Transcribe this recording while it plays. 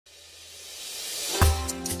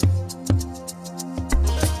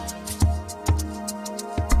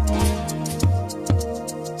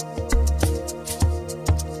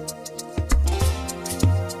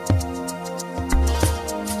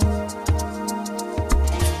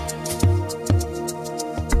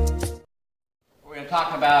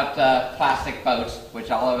talk about plastic boats, which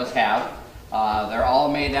all of us have. They're all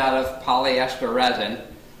made out of polyester resin.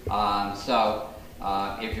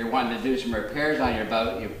 If you're wanting to do some repairs on your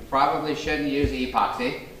boat, you probably shouldn't use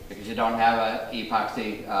epoxy because you don't have an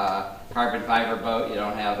epoxy carbon fiber boat. You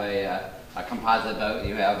don't have a composite boat.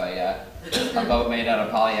 You have a boat made out of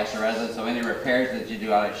polyester resin. So any repairs that you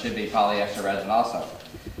do on it should be polyester resin also.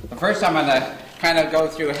 But first I'm going to kind of go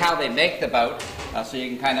through how they make the boat so you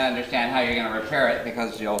can kind of understand how you're going to repair it,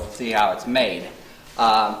 because you'll see how it's made.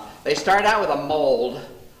 They start out with a mold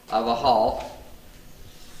of a hull.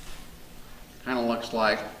 Kind of looks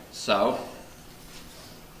like so.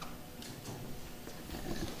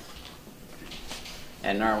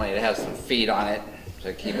 And normally it has some feet on it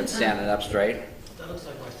to keep it standing up straight. That looks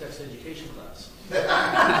like my sex education class.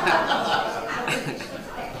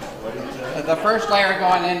 The first layer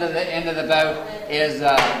going into the boat is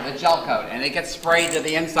the gel coat, and it gets sprayed to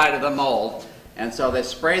the inside of the mold. And so they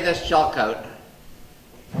spray this gel coat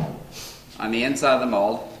on the inside of the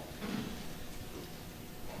mold.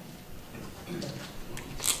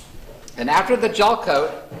 And after the gel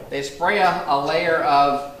coat, they spray a layer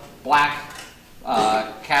of black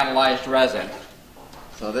catalyzed resin.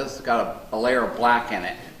 So this has got a layer of black in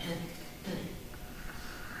it.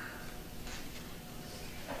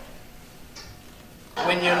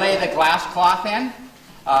 When you lay the glass cloth in,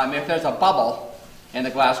 if there's a bubble in the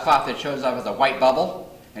glass cloth, it shows up as a white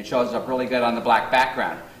bubble. It shows up really good on the black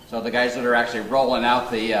background. So the guys that are actually rolling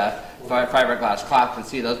out the fiberglass cloth can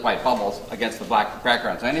see those white bubbles against the black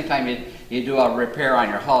background. So anytime you do a repair on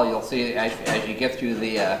your hull, you'll see as you get through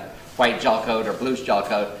the white gel coat or blue gel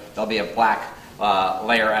coat, there'll be a black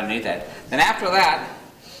layer underneath it. Then after that,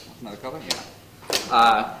 another color? Yeah.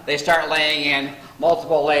 They start laying in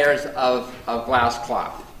multiple layers of glass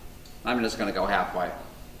cloth. I'm just going to go halfway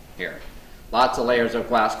here. Lots of layers of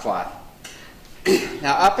glass cloth.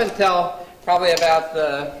 Now up until probably about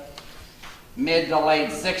the mid to late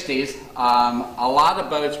 60s, a lot of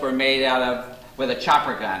boats were made with a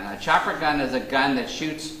chopper gun. A chopper gun is a gun that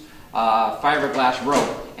shoots fiberglass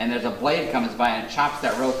rope, and there's a blade comes by and chops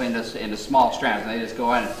that rope into small strands, and they just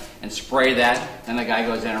go in and spray that, and the guy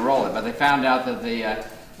goes in and roll it. But they found out that the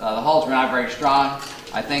hulls were not very strong.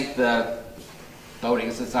 I think the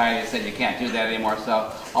boating society said you can't do that anymore,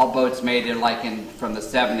 so all boats made from the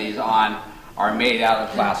 70s on are made out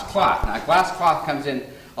of glass cloth. Now glass cloth comes in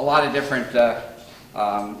a lot of different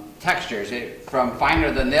textures, from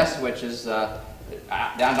finer than this, which is down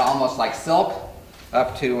to almost like silk,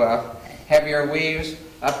 up to heavier weaves,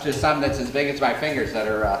 up to some that's as big as my fingers that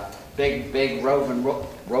are big woving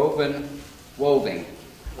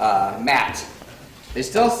mats. They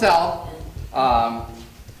still sell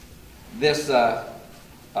this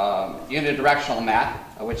unidirectional mat,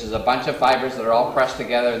 which is a bunch of fibers that are all pressed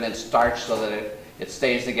together and then starched so that it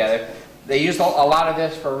stays together. They use a lot of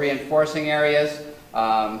this for reinforcing areas,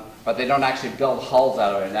 but they don't actually build hulls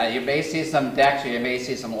out of it. Now you may see some decks or you may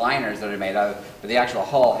see some liners that are made out of it, but the actual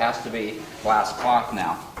hull has to be glass cloth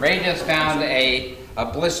now. Ray just found a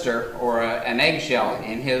blister or an eggshell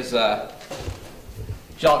in his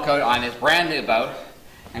gel coat on his brand new boat,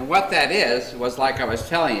 and what that was like I was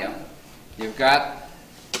telling you. You've got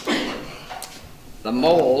the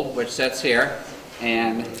mold, which sits here,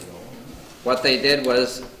 and what they did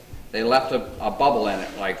was they left a bubble in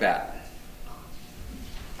it like that.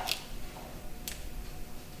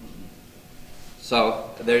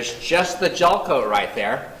 So there's just the gel coat right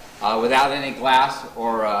there without any glass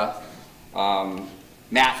or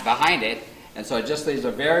mat behind it, and so it just leaves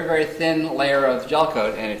a very, very thin layer of gel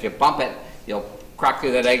coat, and if you bump it, you'll crack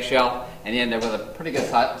through that eggshell and you end up with a pretty good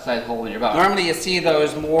size hole in your boat. Normally you see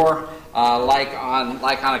those more like on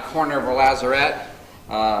a corner of a lazarette,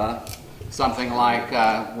 something like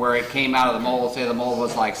where it came out of the mold. Say the mold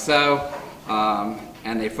was like so,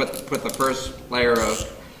 and they put the first layer of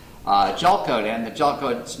gel coat in. The gel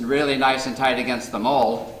coat's really nice and tight against the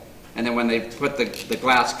mold, and then when they put the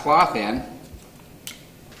glass cloth in,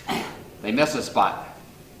 they miss a spot,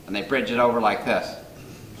 and they bridge it over like this.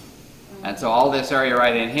 And so all this area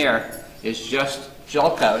right in here is just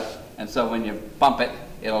gel coat, and so when you bump it,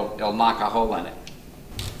 it'll knock a hole in it.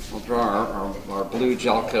 We'll draw our blue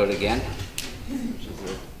gel coat again, which is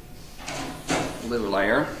the blue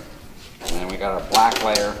layer, and then we got a black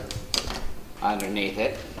layer underneath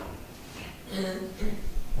it.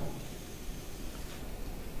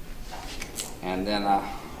 And then a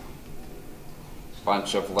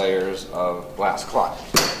bunch of layers of glass cloth.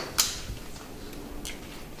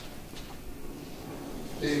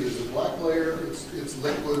 Dave, is the black layer, it's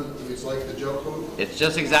liquid, it's like the gel coat? It's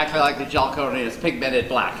just exactly like the gel coat, and it's pigmented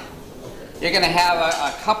black. Okay. You're going to have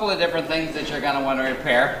a couple of different things that you're going to want to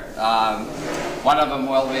repair. One of them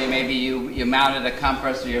will be maybe you mounted a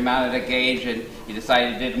compass or you mounted a gauge and you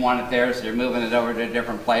decided you didn't want it there, so you're moving it over to a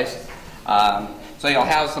different place. So you'll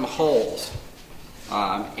have some holes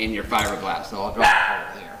in your fiberglass. So I'll draw a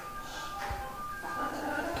hole here.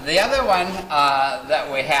 The other one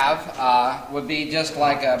that we have would be just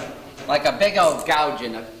like a big old gouge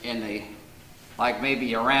in the, like maybe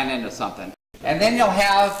you ran into something. And then you'll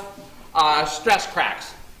have stress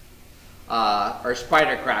cracks or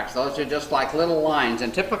spider cracks. Those are just like little lines.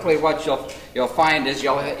 And typically what you'll find is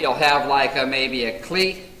you'll have like maybe a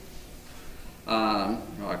cleat. A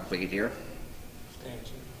cleat here.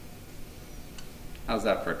 How's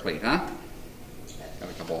that for a cleat, huh? Got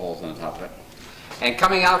a couple holes on the top of it. And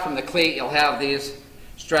coming out from the cleat, you'll have these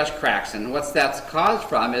stress cracks. And what that's caused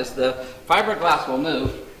from is the fiberglass will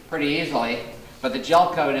move pretty easily, but the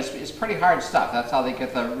gel coat is pretty hard stuff. That's how they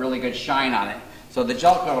get the really good shine on it. So the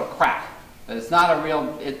gel coat will crack. But it's not a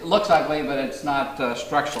real, it looks ugly, but it's not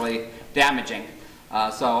structurally damaging.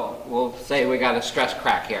 So we'll say we got a stress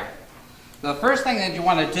crack here. The first thing that you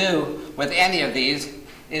want to do with any of these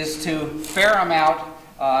is to fair them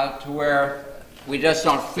out to where we just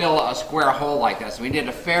don't fill a square hole like this. We need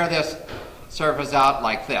to fair this surface out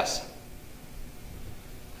like this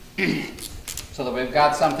so that we've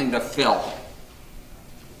got something to fill.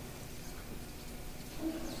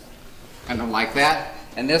 Kind of like that.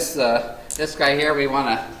 And this guy here, we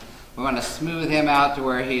want to smooth him out to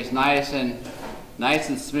where he's nice and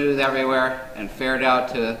smooth everywhere and faired out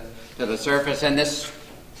to the surface. And this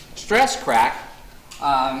stress crack,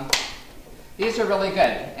 these are really good.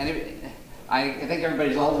 And I think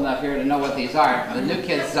everybody's old enough here to know what these are. The new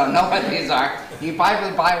kids don't know what these are. You can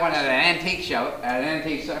probably buy one at an antique show,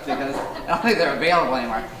 because I don't think they're available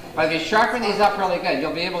anymore. But if you sharpen these up really good,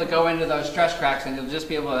 you'll be able to go into those stress cracks and you'll just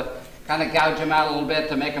be able to kind of gouge them out a little bit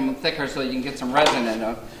to make them thicker so you can get some resin in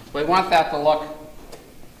them. We want that to look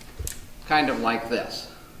kind of like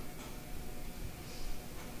this,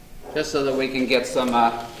 just so that we can get some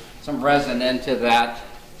resin into that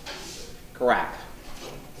crack.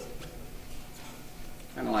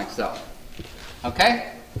 Kind of like so.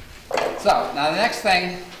 Okay? So, now the next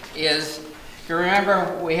thing is, if you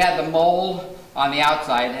remember, we had the mold on the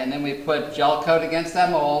outside, and then we put gel coat against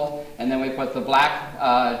that mold, and then we put the black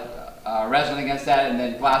resin against that, and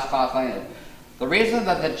then glass cloth on it. The reason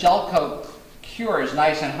that the gel coat cures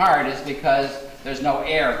nice and hard is because there's no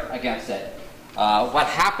air against it. What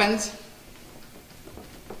happens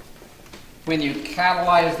when you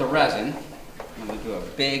catalyze the resin, I'm going to do a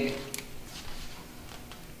big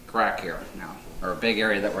crack here now, or a big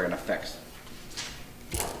area that we're going to fix.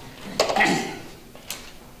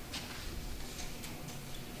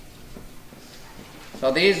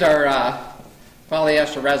 So these are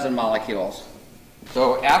polyester resin molecules.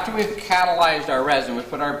 So after we've catalyzed our resin, we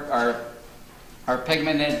put our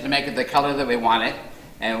pigment in to make it the color that we want it,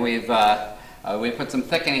 and we put some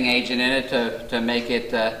thickening agent in it to make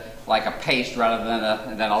it like a paste rather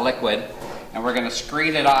than a liquid, and we're going to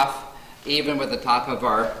screen it off even with the top of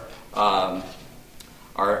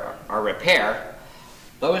our repair.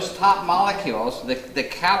 Those top molecules, the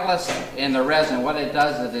catalyst in the resin, what it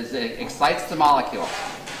does is it excites the molecules,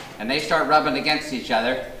 and they start rubbing against each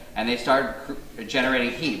other, and they start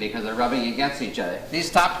generating heat because they're rubbing against each other.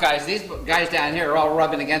 These top guys, these guys down here are all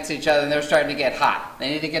rubbing against each other, and they're starting to get hot.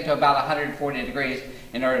 They need to get to about 140 degrees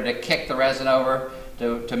in order to kick the resin over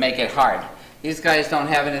to make it hard. These guys don't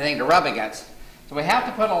have anything to rub against. So we have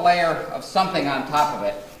to put a layer of something on top of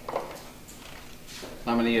it.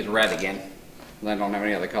 I'm going to use red again, because I don't have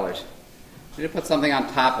any other colors. We need to put something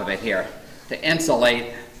on top of it here to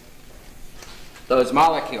insulate those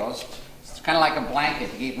molecules. It's kind of like a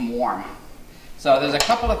blanket to keep them warm. So there's a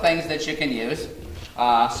couple of things that you can use.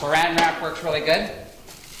 Saran wrap works really good.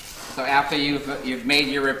 So after you've made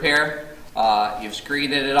your repair, you've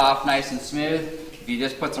screened it off nice and smooth. If you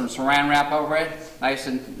just put some saran wrap over it, nice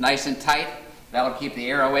and tight, that'll keep the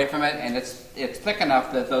air away from it, and it's thick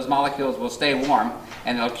enough that those molecules will stay warm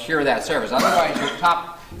and it'll cure that surface. Otherwise, your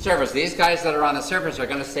top surface, these guys that are on the surface are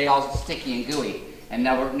going to stay all sticky and gooey and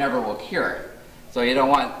never will cure. So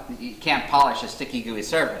you can't polish a sticky, gooey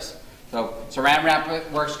surface. So saran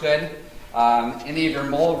wrap works good. Any of your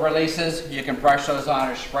mold releases, you can brush those on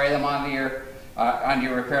or spray them onto your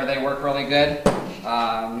repair. They work really good.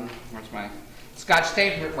 Where's my Scotch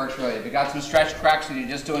tape works really good. If you got some stretch cracks and you're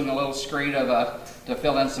just doing a little screed to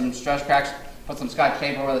fill in some stretch cracks, put some Scotch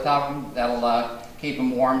tape over the top of them. That'll keep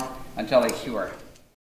them warm until they cure.